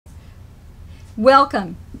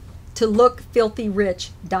Welcome to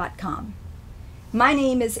lookfilthyrich.com. My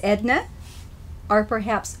name is Edna, or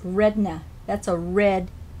perhaps Redna. That's a red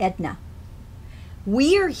Edna.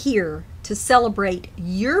 We are here to celebrate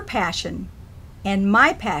your passion and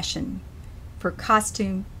my passion for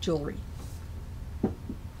costume jewelry.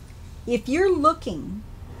 If you're looking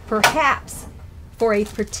perhaps for a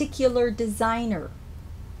particular designer,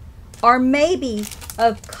 or maybe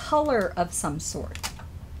of color of some sort,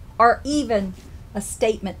 or even a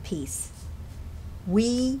statement piece,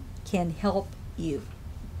 we can help you.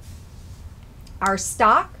 Our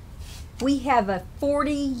stock, we have a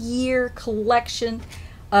 40-year collection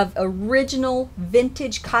of original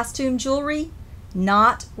vintage costume jewelry,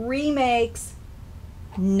 not remakes,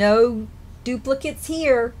 no duplicates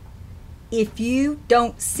here. If you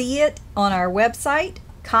don't see it on our website,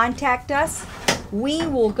 contact us. We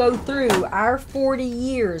will go through our 40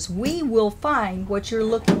 years. We will find what you're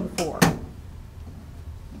looking for.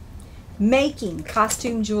 Making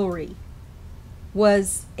costume jewelry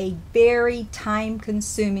was a very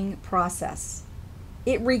time-consuming process.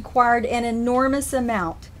 It required an enormous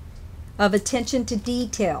amount of attention to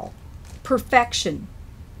detail, perfection,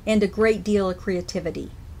 and a great deal of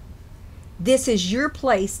creativity. This is your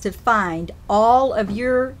place to find all of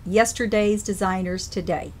your yesterday's designers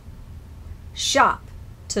today. Shop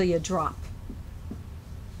till you drop.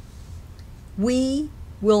 We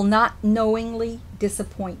will not knowingly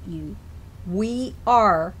disappoint you. We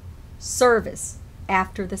are service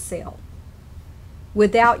after the sale.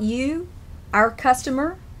 Without you, our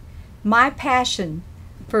customer, my passion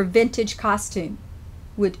for vintage costume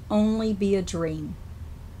would only be a dream.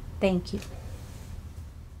 Thank you.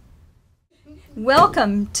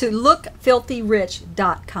 Welcome to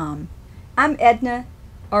lookfilthyrich.com. I'm Edna,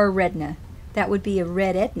 or Redna. That would be a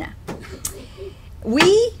red Edna.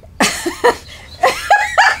 We...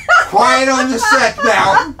 Quiet on the set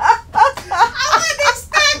now. I wasn't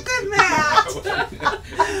expecting that.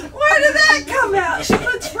 Where did that come out? She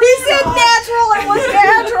puts He said natural. It was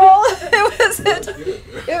natural.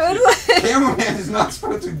 It was. Cameraman is not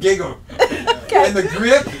supposed to giggle. Okay. And the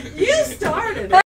grip